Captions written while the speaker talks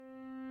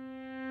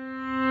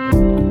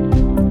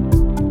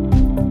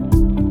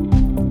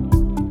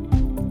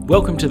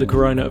Welcome to the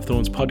Corona of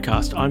Thorns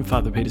podcast. I'm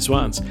Father Peter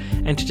Swans,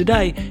 and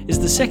today is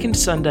the second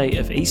Sunday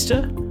of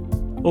Easter,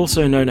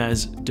 also known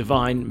as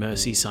Divine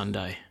Mercy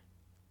Sunday.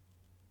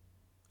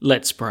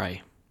 Let's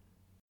pray.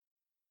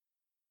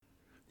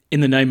 In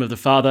the name of the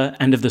Father,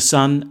 and of the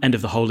Son, and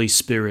of the Holy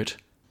Spirit.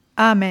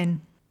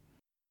 Amen.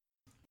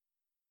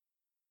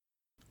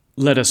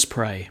 Let us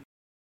pray.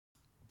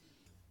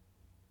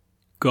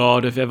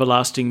 God of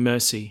everlasting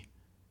mercy,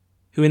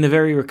 who in the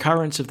very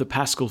recurrence of the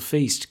Paschal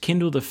feast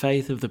kindle the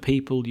faith of the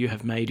people you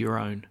have made your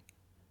own.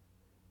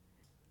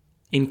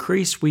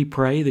 Increase, we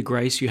pray, the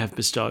grace you have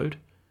bestowed,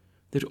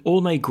 that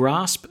all may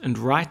grasp and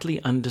rightly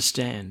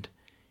understand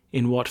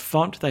in what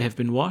font they have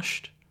been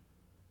washed,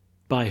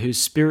 by whose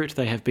Spirit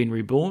they have been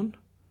reborn,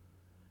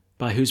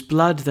 by whose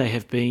blood they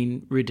have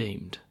been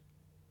redeemed.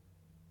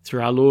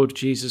 Through our Lord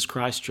Jesus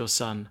Christ, your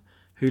Son,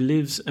 who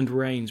lives and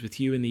reigns with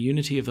you in the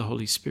unity of the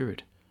Holy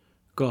Spirit,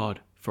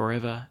 God,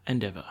 forever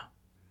and ever.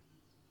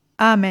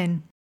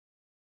 Amen.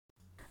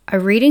 A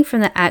reading from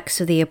the Acts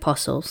of the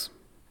Apostles.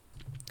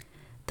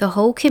 The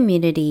whole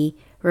community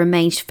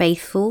remained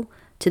faithful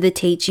to the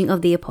teaching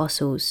of the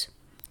apostles,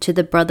 to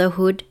the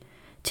brotherhood,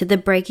 to the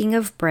breaking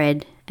of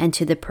bread, and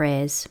to the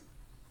prayers.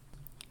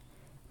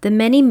 The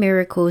many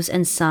miracles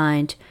and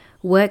signs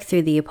worked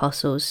through the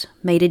apostles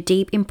made a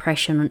deep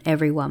impression on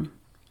everyone.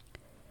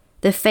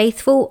 The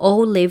faithful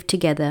all lived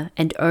together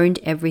and owned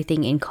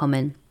everything in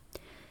common.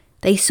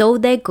 They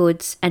sold their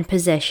goods and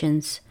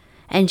possessions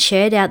and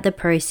shared out the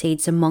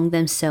proceeds among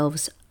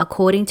themselves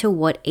according to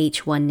what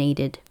each one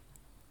needed.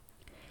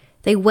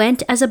 They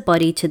went as a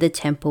body to the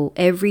temple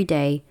every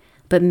day,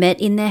 but met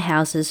in their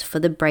houses for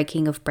the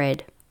breaking of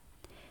bread.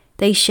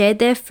 They shared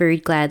their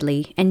food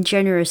gladly and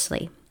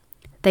generously.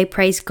 They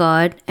praised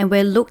God and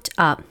were looked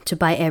up to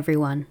by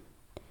everyone.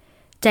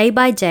 Day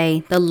by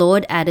day, the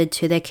Lord added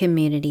to their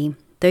community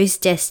those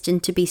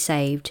destined to be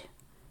saved.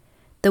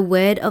 The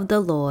word of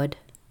the Lord.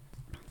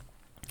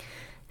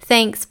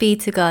 Thanks be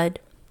to God.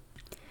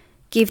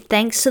 Give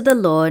thanks to the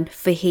Lord,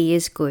 for he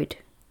is good.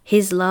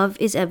 His love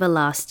is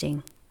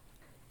everlasting.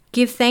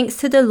 Give thanks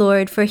to the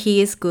Lord, for he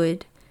is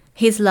good.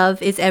 His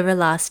love is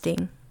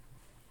everlasting.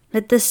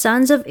 Let the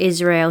sons of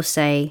Israel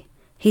say,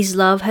 his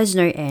love has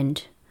no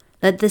end.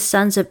 Let the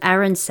sons of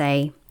Aaron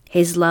say,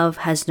 his love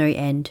has no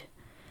end.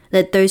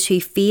 Let those who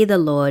fear the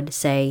Lord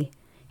say,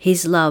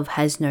 his love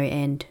has no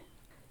end.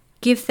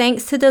 Give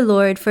thanks to the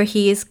Lord, for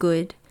he is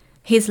good.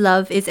 His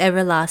love is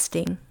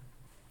everlasting.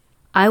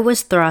 I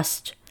was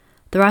thrust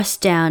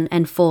down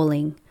and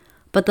falling,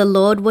 but the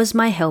Lord was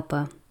my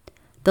helper.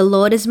 The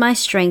Lord is my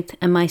strength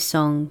and my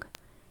song.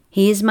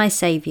 He is my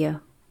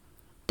Saviour.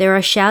 There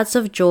are shouts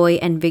of joy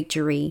and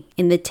victory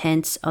in the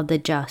tents of the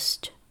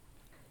just.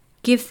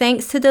 Give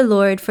thanks to the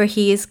Lord, for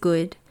he is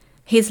good.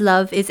 His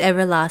love is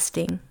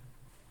everlasting.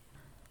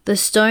 The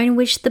stone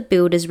which the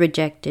builders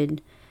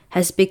rejected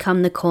has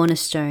become the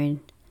cornerstone.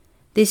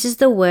 This is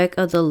the work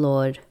of the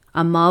Lord,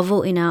 a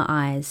marvel in our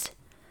eyes.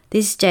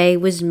 This day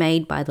was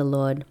made by the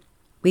Lord.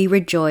 We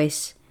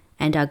rejoice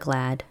and are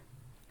glad.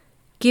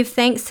 Give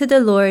thanks to the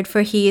Lord,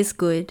 for he is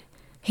good.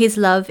 His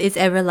love is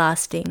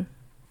everlasting.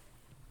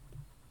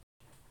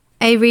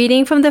 A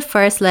reading from the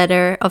first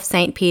letter of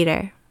St.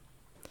 Peter.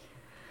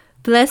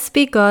 Blessed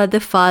be God,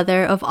 the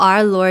Father of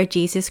our Lord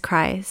Jesus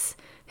Christ,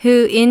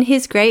 who in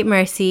his great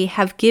mercy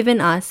have given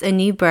us a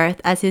new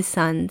birth as his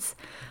sons,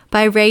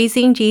 by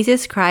raising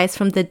Jesus Christ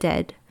from the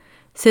dead,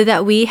 so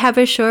that we have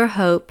a sure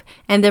hope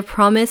and the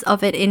promise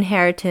of an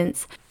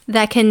inheritance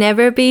that can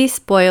never be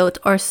spoilt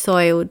or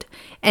soiled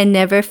and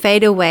never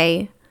fade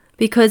away,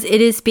 because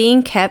it is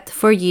being kept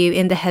for you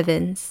in the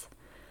heavens.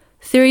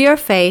 Through your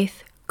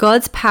faith,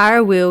 God's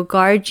power will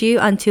guard you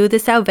until the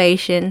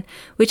salvation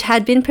which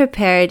had been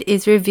prepared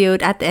is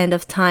revealed at the end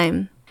of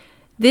time.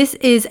 This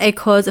is a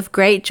cause of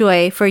great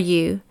joy for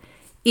you,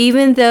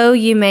 even though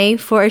you may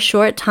for a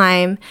short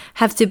time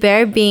have to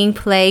bear being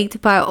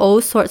plagued by all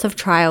sorts of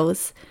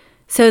trials,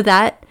 so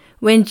that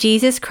when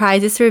Jesus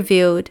Christ is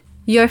revealed,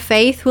 your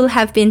faith will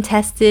have been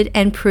tested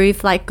and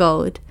proved like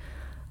gold.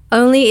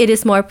 Only it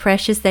is more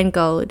precious than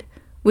gold,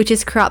 which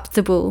is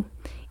corruptible,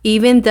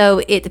 even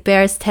though it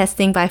bears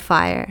testing by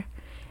fire.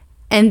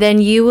 And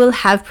then you will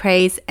have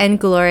praise and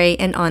glory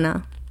and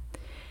honor.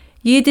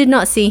 You did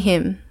not see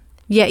him,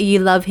 yet you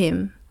love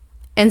him.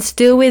 And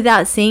still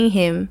without seeing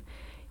him,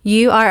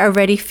 you are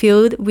already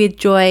filled with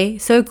joy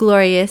so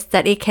glorious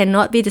that it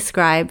cannot be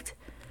described,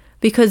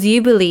 because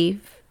you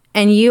believe,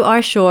 and you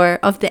are sure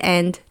of the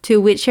end to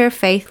which your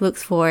faith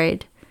looks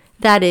forward,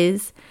 that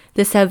is,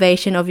 the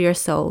salvation of your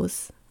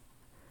souls.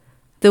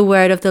 The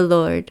word of the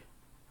Lord.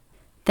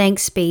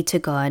 Thanks be to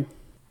God.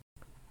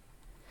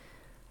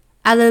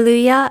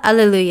 Alleluia,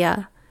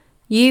 alleluia.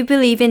 You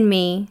believe in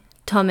me,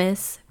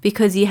 Thomas,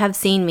 because you have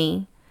seen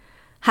me.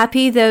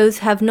 Happy those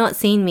who have not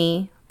seen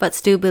me, but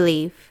still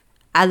believe.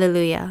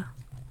 Alleluia.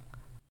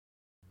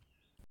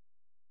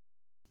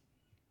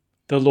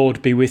 The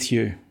Lord be with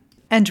you.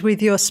 And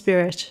with your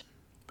spirit.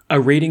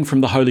 A reading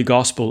from the Holy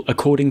Gospel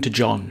according to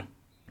John.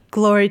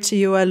 Glory to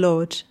you, O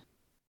Lord.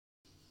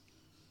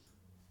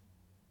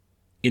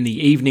 In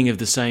the evening of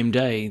the same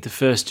day, the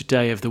first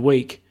day of the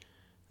week,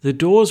 the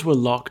doors were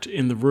locked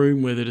in the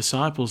room where the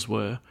disciples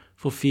were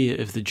for fear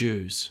of the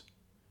Jews.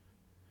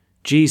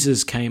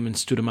 Jesus came and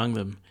stood among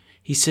them.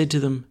 He said to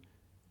them,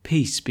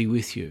 "Peace be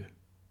with you,"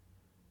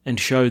 and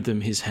showed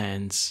them his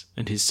hands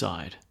and his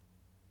side.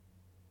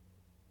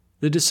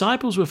 The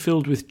disciples were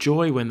filled with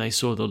joy when they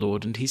saw the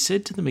Lord, and he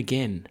said to them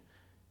again,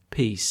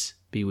 "Peace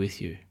be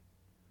with you.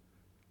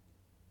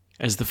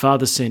 As the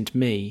Father sent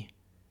me,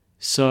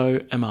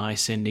 so am I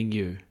sending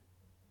you."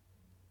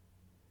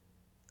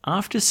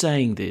 After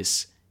saying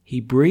this, he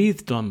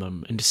breathed on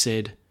them and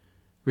said,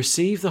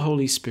 "Receive the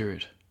Holy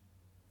Spirit.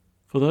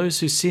 For those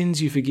whose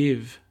sins you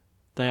forgive,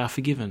 they are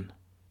forgiven.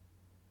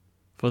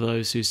 For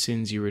those whose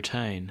sins you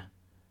retain,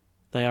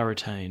 they are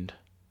retained."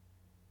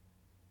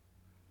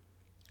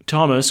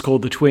 Thomas,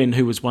 called the twin,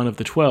 who was one of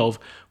the 12,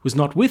 was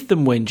not with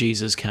them when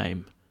Jesus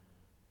came.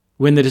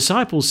 When the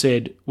disciples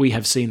said, "We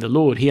have seen the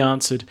Lord," he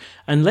answered,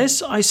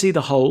 "Unless I see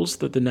the holes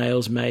that the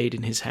nails made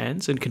in his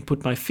hands, and can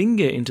put my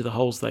finger into the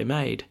holes they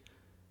made,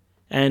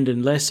 and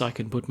unless I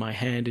can put my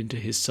hand into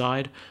his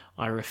side,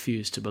 I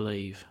refuse to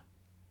believe."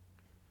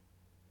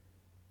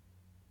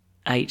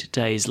 8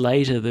 days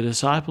later, the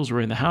disciples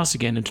were in the house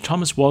again, and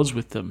Thomas was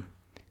with them.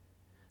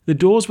 The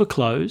doors were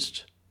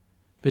closed,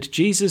 but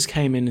Jesus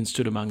came in and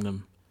stood among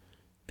them.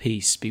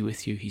 "Peace be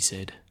with you," he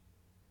said.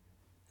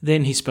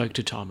 Then he spoke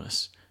to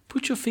Thomas.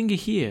 "Put your finger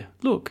here.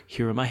 Look,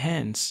 here are my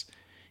hands.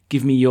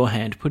 Give me your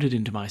hand, put it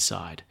into my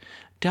side.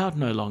 Doubt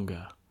no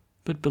longer,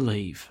 but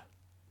believe."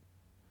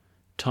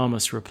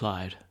 Thomas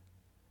replied,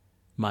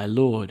 "My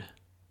Lord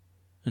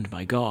and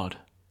my God."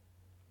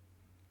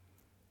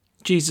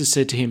 Jesus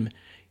said to him,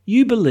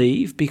 "You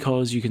believe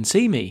because you can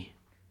see me.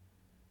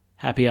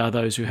 Happy are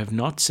those who have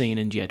not seen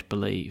and yet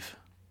believe."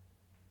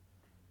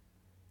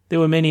 There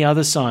were many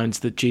other signs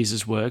that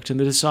Jesus worked and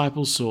the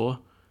disciples saw,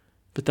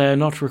 but they are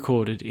not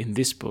recorded in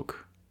this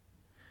book.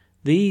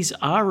 These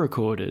are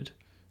recorded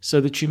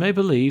so that you may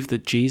believe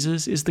that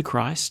Jesus is the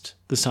Christ,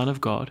 the Son of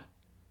God,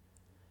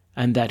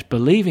 and that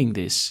believing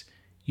this,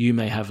 you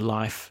may have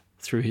life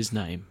through his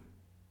name.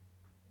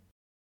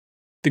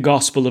 The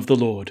Gospel of the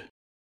Lord.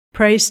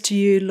 Praise to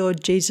you,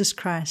 Lord Jesus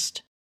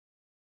Christ.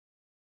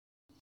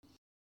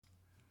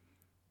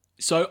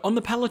 So on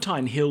the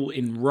Palatine Hill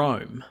in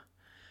Rome,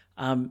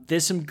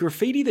 there's some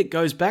graffiti that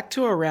goes back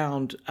to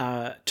around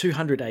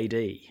 200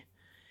 AD.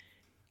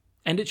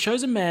 And it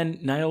shows a man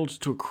nailed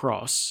to a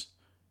cross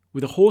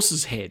with a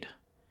horse's head.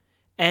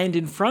 And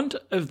in front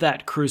of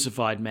that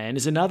crucified man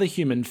is another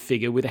human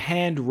figure with a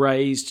hand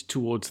raised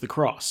towards the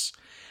cross.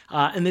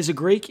 And there's a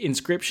Greek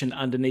inscription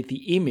underneath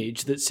the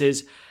image that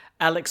says,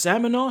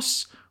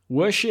 "Alexamenos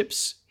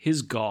worships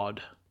his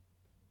god."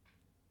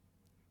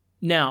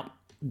 Now,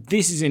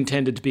 this is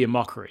intended to be a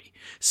mockery.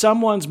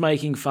 Someone's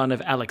making fun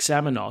of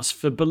Alexamenos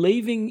for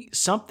believing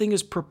something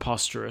as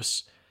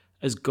preposterous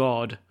as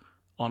God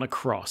on a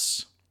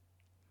cross.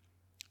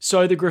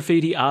 So the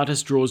graffiti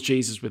artist draws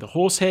Jesus with a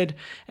horse head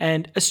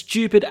and a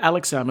stupid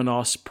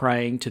Alexamenos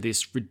praying to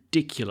this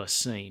ridiculous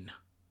scene.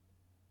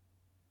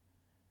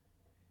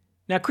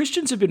 Now,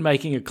 Christians have been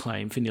making a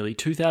claim for nearly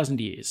 2,000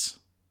 years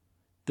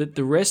that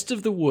the rest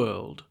of the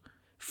world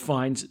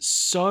finds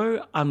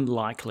so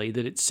unlikely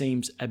that it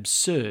seems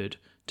absurd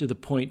to the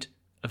point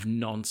of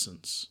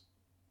nonsense.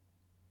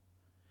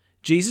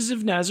 Jesus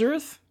of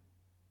Nazareth,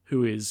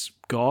 who is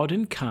God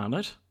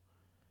incarnate,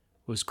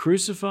 was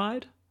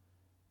crucified,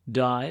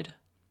 died,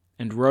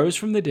 and rose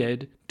from the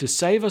dead to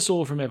save us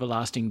all from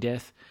everlasting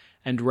death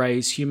and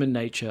raise human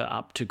nature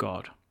up to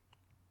God.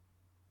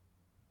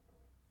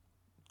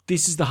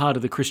 This is the heart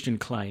of the Christian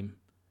claim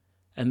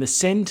and the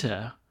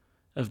centre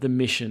of the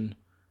mission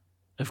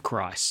of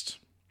Christ.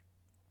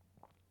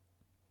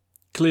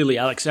 Clearly,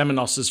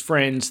 Alexamenos'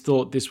 friends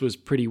thought this was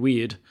pretty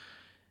weird,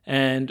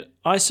 and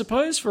I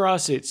suppose for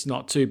us it's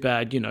not too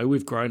bad.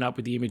 We've grown up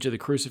with the image of the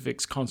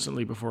crucifix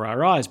constantly before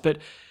our eyes,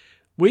 but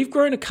we've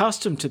grown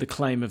accustomed to the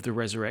claim of the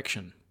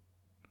resurrection.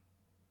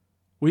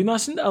 We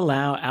mustn't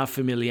allow our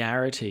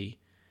familiarity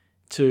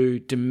to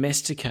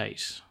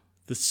domesticate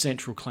the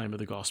central claim of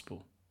the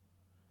gospel.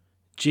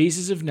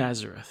 Jesus of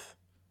Nazareth,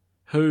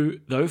 who,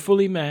 though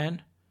fully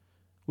man,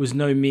 was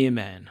no mere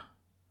man,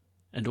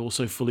 and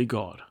also fully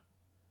God.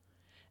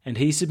 And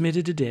he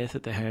submitted to death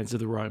at the hands of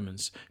the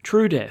Romans.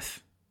 True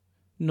death,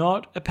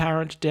 not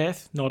apparent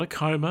death, not a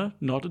coma,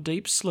 not a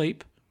deep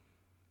sleep.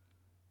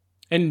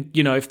 And,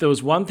 if there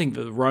was one thing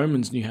that the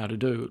Romans knew how to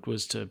do, it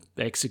was to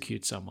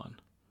execute someone.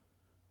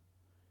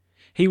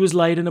 He was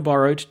laid in a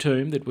borrowed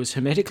tomb that was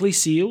hermetically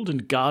sealed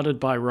and guarded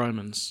by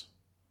Romans.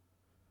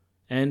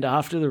 And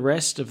after the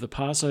rest of the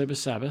Passover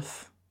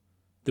Sabbath,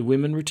 the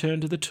women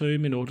returned to the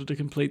tomb in order to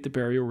complete the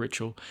burial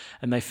ritual,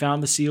 and they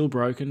found the seal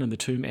broken and the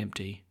tomb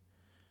empty,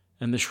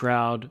 and the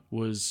shroud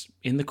was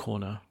in the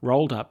corner,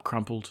 rolled up,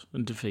 crumpled,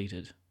 and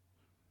defeated.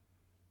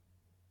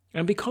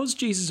 And because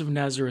Jesus of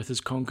Nazareth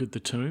has conquered the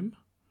tomb,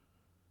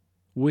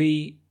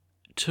 we,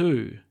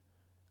 too,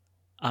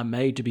 are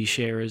made to be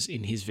sharers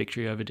in his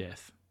victory over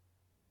death.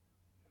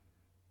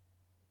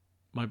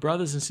 My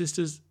brothers and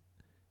sisters,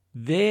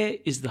 There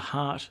is the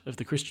heart of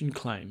the Christian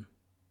claim.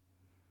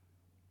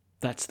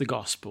 That's the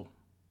gospel.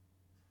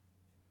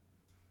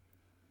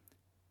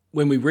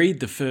 When we read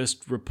the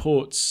first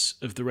reports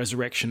of the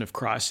resurrection of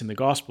Christ in the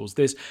Gospels,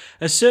 there's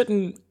a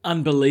certain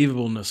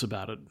unbelievableness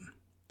about it.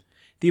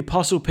 The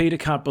Apostle Peter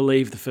can't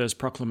believe the first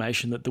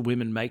proclamation that the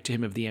women make to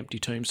him of the empty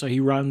tomb, so he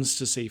runs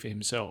to see for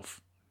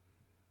himself.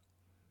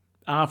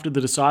 After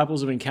the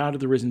disciples have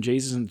encountered the risen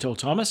Jesus and tell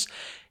Thomas,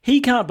 he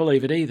can't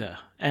believe it either,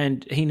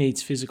 and he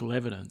needs physical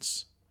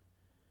evidence.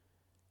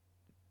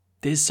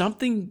 There's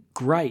something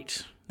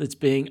great that's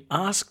being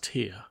asked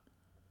here.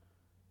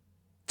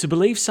 To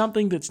believe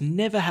something that's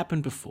never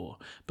happened before,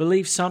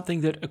 believe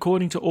something that,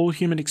 according to all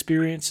human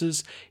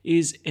experiences,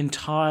 is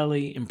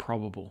entirely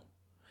improbable.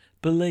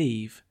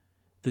 Believe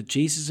that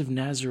Jesus of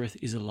Nazareth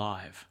is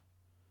alive,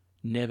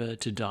 never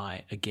to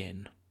die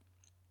again.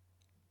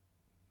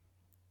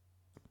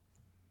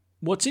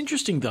 What's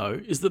interesting,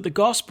 though, is that the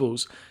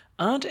Gospels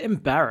aren't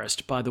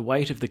embarrassed by the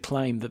weight of the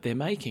claim that they're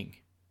making.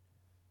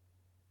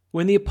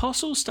 When the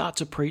apostles start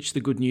to preach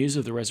the good news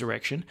of the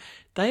resurrection,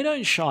 they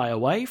don't shy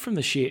away from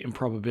the sheer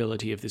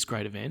improbability of this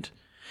great event.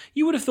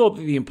 You would have thought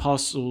that the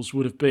apostles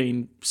would have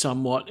been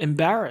somewhat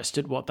embarrassed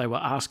at what they were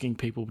asking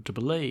people to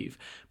believe,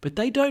 but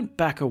they don't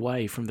back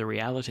away from the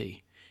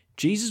reality.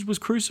 Jesus was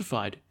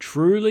crucified,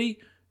 truly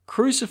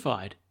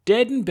crucified,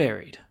 dead and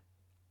buried,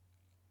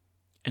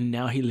 and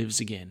now he lives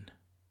again.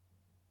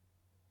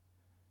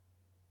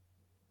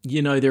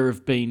 You know, there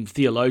have been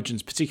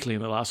theologians, particularly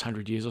in the last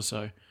 100 years or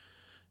so,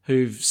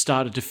 who've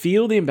started to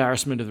feel the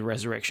embarrassment of the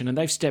resurrection, and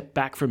they've stepped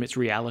back from its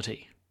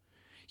reality.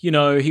 You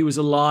know, he was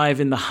alive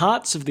in the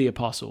hearts of the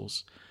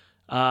apostles.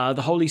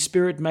 The Holy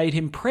Spirit made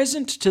him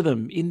present to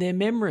them in their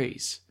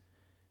memories.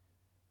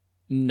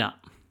 Nah.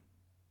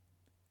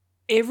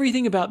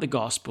 Everything about the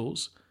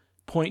Gospels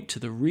point to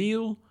the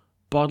real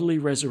bodily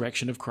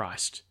resurrection of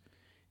Christ.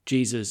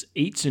 Jesus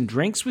eats and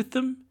drinks with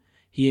them.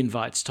 He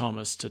invites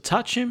Thomas to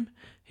touch him.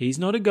 He's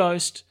not a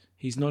ghost.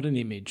 He's not an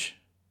image.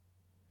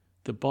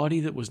 The body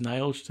that was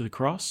nailed to the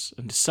cross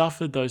and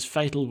suffered those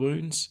fatal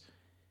wounds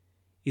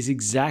is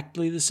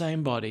exactly the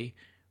same body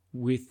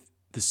with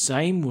the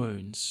same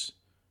wounds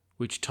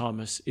which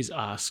Thomas is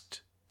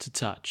asked to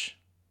touch.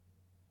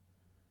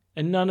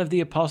 And none of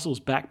the apostles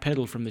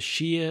backpedal from the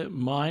sheer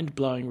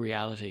mind-blowing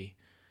reality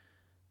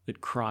that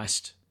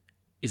Christ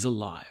is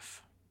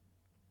alive.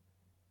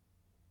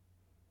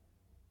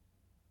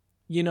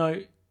 You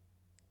know,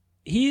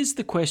 here's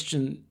the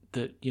question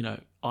that,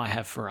 I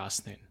have for us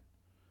then.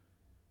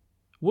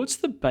 What's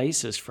the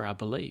basis for our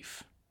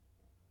belief?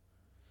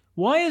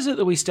 Why is it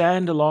that we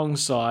stand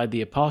alongside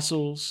the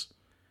apostles,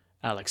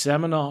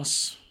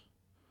 Alexamenos,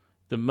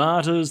 the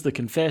martyrs, the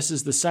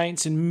confessors, the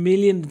saints, and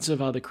millions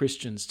of other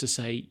Christians to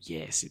say,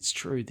 yes, it's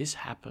true, this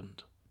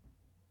happened?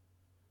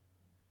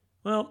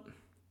 Well,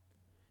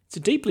 it's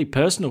a deeply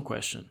personal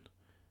question,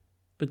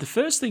 but the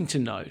first thing to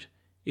note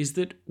is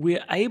that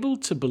we're able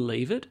to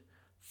believe it,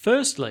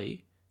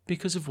 firstly,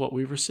 because of what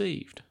we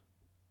received.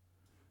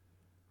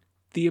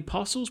 The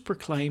apostles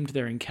proclaimed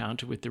their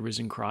encounter with the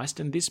risen Christ,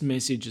 and this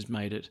message has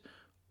made it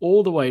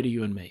all the way to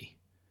you and me.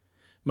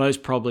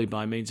 Most probably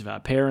by means of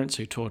our parents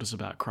who taught us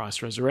about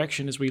Christ's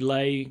resurrection as we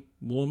lay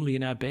warmly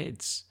in our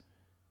beds.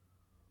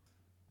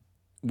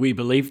 We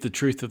believed the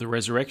truth of the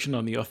resurrection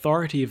on the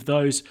authority of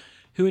those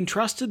who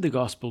entrusted the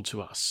gospel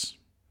to us,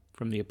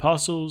 from the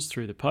apostles,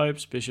 through the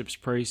popes, bishops,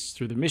 priests,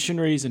 through the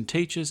missionaries and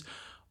teachers,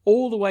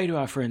 all the way to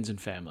our friends and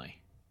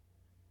family.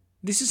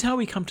 This is how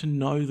we come to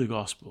know the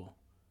gospel.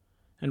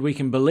 And we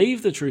can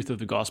believe the truth of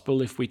the gospel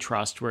if we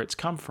trust where it's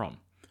come from.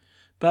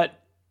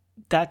 But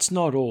that's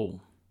not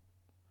all.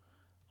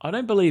 I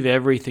don't believe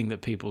everything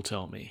that people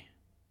tell me.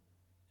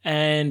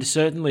 And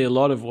certainly a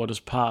lot of what is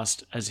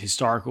passed as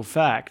historical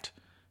fact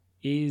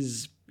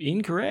is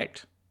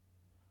incorrect.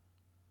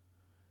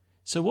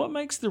 So what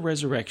makes the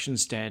resurrection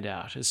stand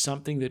out as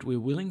something that we're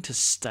willing to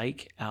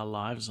stake our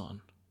lives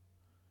on?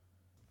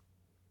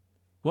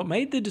 What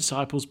made the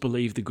disciples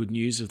believe the good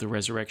news of the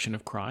resurrection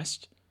of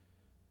Christ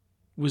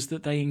was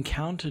that they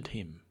encountered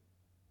him.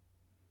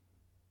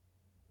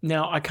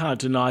 Now, I can't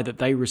deny that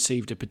they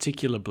received a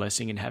particular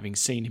blessing in having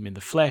seen him in the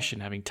flesh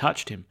and having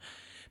touched him,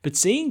 but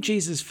seeing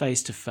Jesus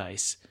face to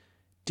face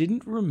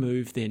didn't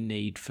remove their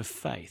need for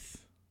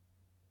faith.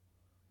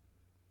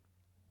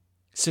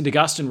 St.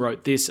 Augustine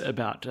wrote this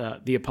about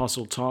the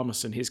Apostle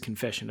Thomas and his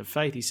confession of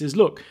faith. He says,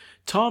 look,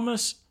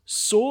 Thomas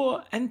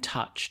saw and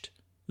touched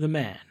the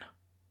man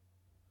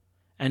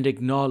and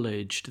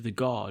acknowledged the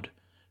God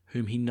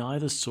whom he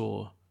neither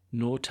saw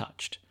nor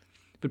touched.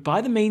 But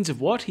by the means of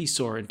what he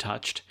saw and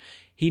touched,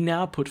 he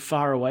now put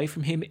far away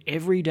from him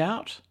every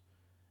doubt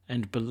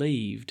and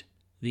believed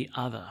the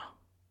other.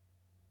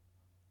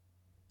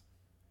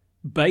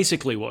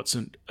 Basically, what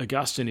St.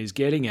 Augustine is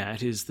getting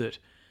at is that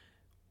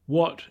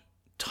what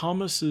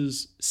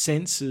Thomas's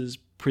senses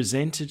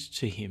presented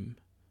to him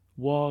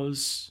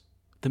was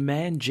the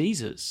man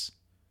Jesus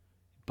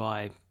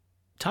by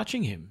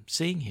touching him,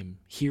 seeing him,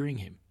 hearing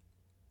him.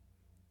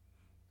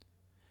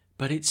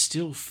 But it's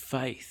still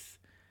faith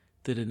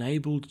that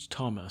enabled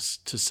Thomas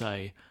to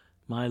say,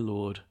 my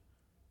Lord,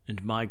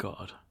 and my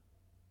God.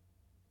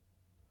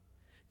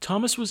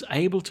 Thomas was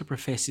able to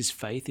profess his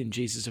faith in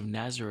Jesus of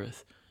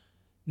Nazareth,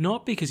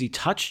 not because he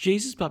touched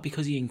Jesus, but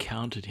because he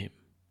encountered him.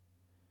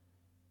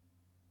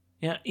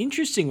 Now,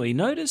 interestingly,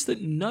 notice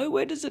that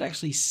nowhere does it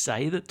actually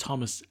say that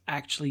Thomas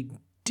actually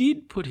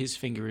did put his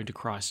finger into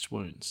Christ's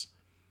wounds.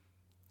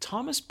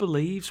 Thomas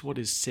believes what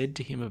is said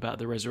to him about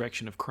the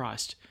resurrection of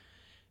Christ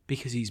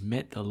because he's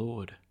met the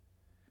Lord.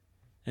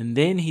 And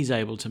then he's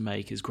able to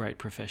make his great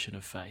profession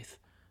of faith,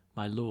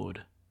 my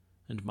Lord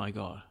and my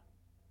God.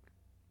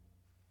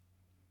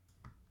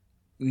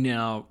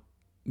 Now,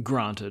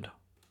 granted,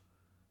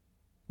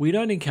 we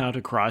don't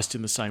encounter Christ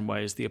in the same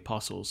way as the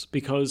apostles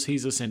because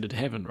he's ascended to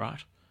heaven,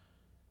 right?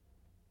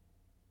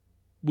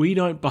 We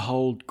don't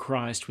behold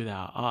Christ with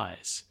our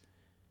eyes.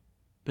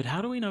 But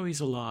how do we know he's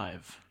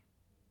alive?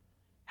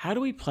 How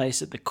do we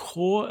place at the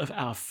core of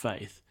our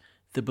faith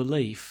the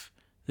belief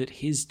that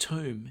his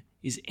tomb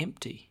is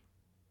empty?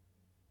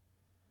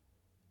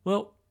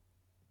 Well,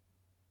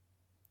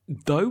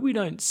 though we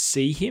don't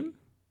see him,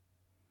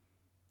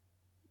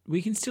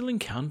 we can still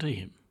encounter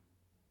him.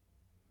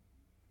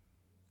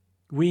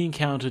 We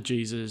encounter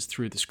Jesus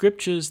through the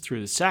scriptures,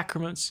 through the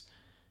sacraments,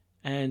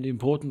 and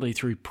importantly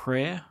through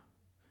prayer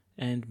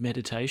and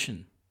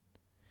meditation.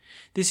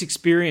 This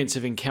experience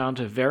of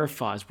encounter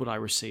verifies what I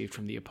received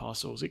from the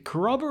apostles. It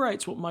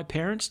corroborates what my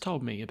parents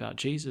told me about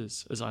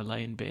Jesus as I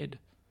lay in bed.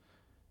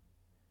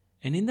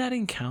 And in that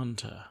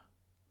encounter,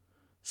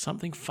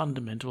 something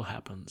fundamental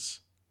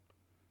happens.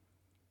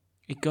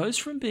 It goes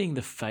from being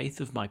the faith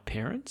of my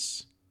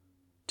parents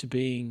to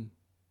being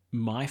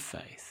my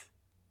faith,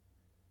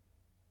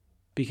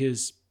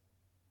 because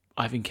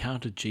I've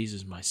encountered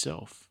Jesus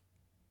myself.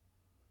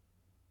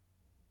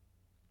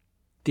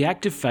 The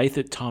act of faith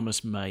that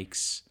Thomas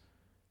makes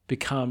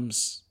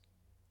becomes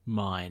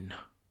mine.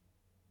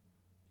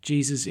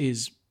 Jesus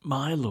is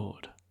my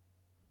Lord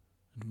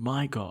and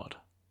my God.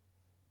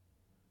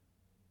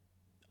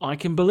 I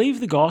can believe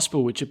the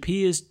gospel, which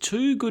appears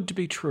too good to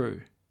be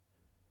true,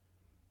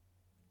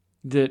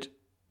 that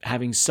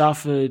having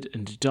suffered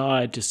and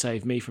died to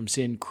save me from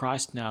sin,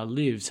 Christ now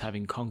lives,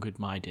 having conquered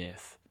my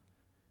death.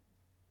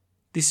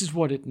 This is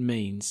what it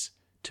means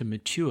to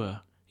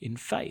mature in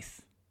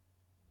faith.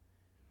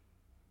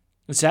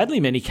 And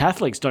sadly, many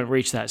Catholics don't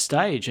reach that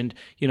stage, and,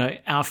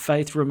 our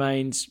faith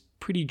remains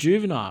pretty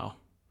juvenile.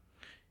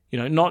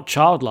 Not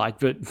childlike,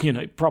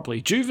 but,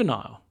 properly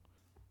juvenile.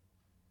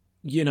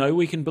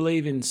 We can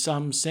believe in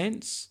some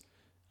sense,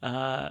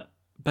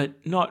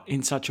 but not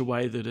in such a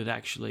way that it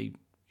actually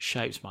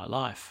shapes my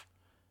life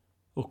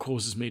or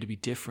causes me to be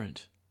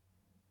different.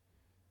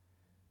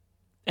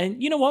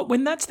 And you know what?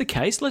 When that's the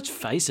case, let's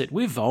face it,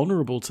 we're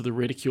vulnerable to the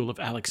ridicule of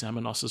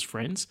Alexamenos'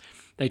 friends.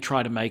 They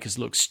try to make us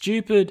look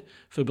stupid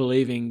for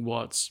believing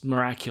what's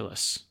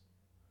miraculous.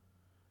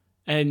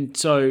 And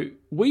so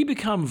we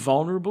become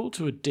vulnerable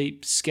to a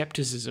deep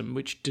skepticism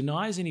which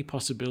denies any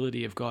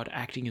possibility of God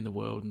acting in the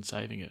world and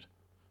saving it.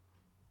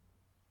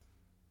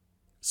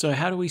 So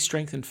how do we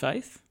strengthen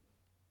faith?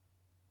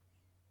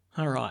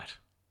 All right.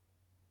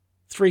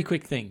 3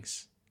 quick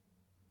things.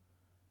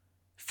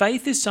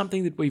 Faith is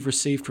something that we've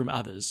received from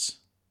others.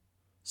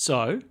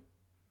 So,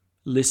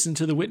 listen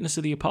to the witness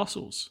of the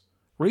apostles.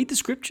 Read the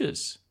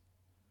scriptures.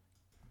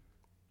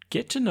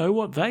 Get to know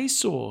what they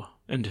saw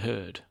and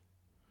heard.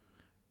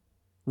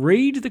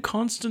 Read the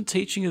constant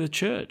teaching of the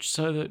church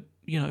so that,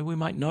 we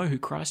might know who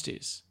Christ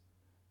is.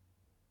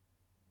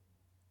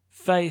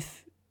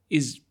 Faith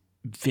is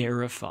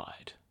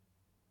verified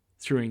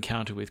through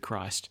encounter with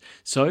Christ.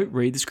 So,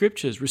 read the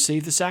scriptures,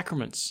 receive the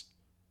sacraments,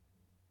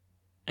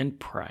 and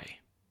pray.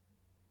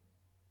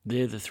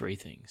 They're the 3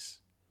 things.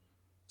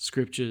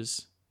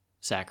 Scriptures,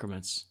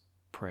 sacraments,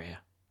 prayer.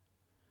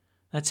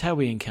 That's how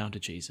we encounter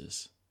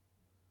Jesus.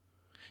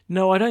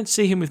 No, I don't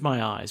see him with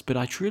my eyes, but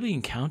I truly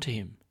encounter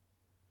him.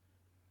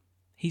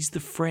 He's the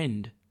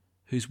friend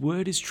whose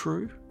word is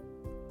true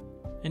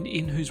and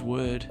in whose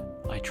word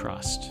I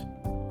trust.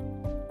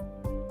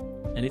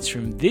 And it's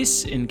from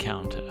this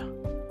encounter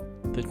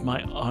that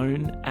my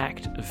own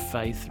act of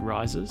faith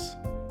rises.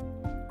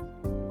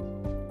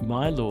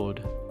 My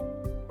Lord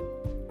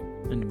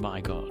and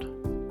my God.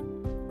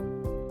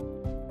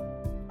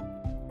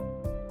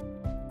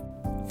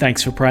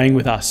 Thanks for praying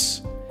with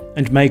us,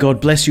 and may God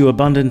bless you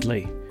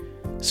abundantly,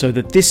 so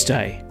that this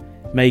day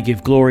may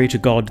give glory to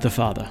God the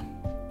Father.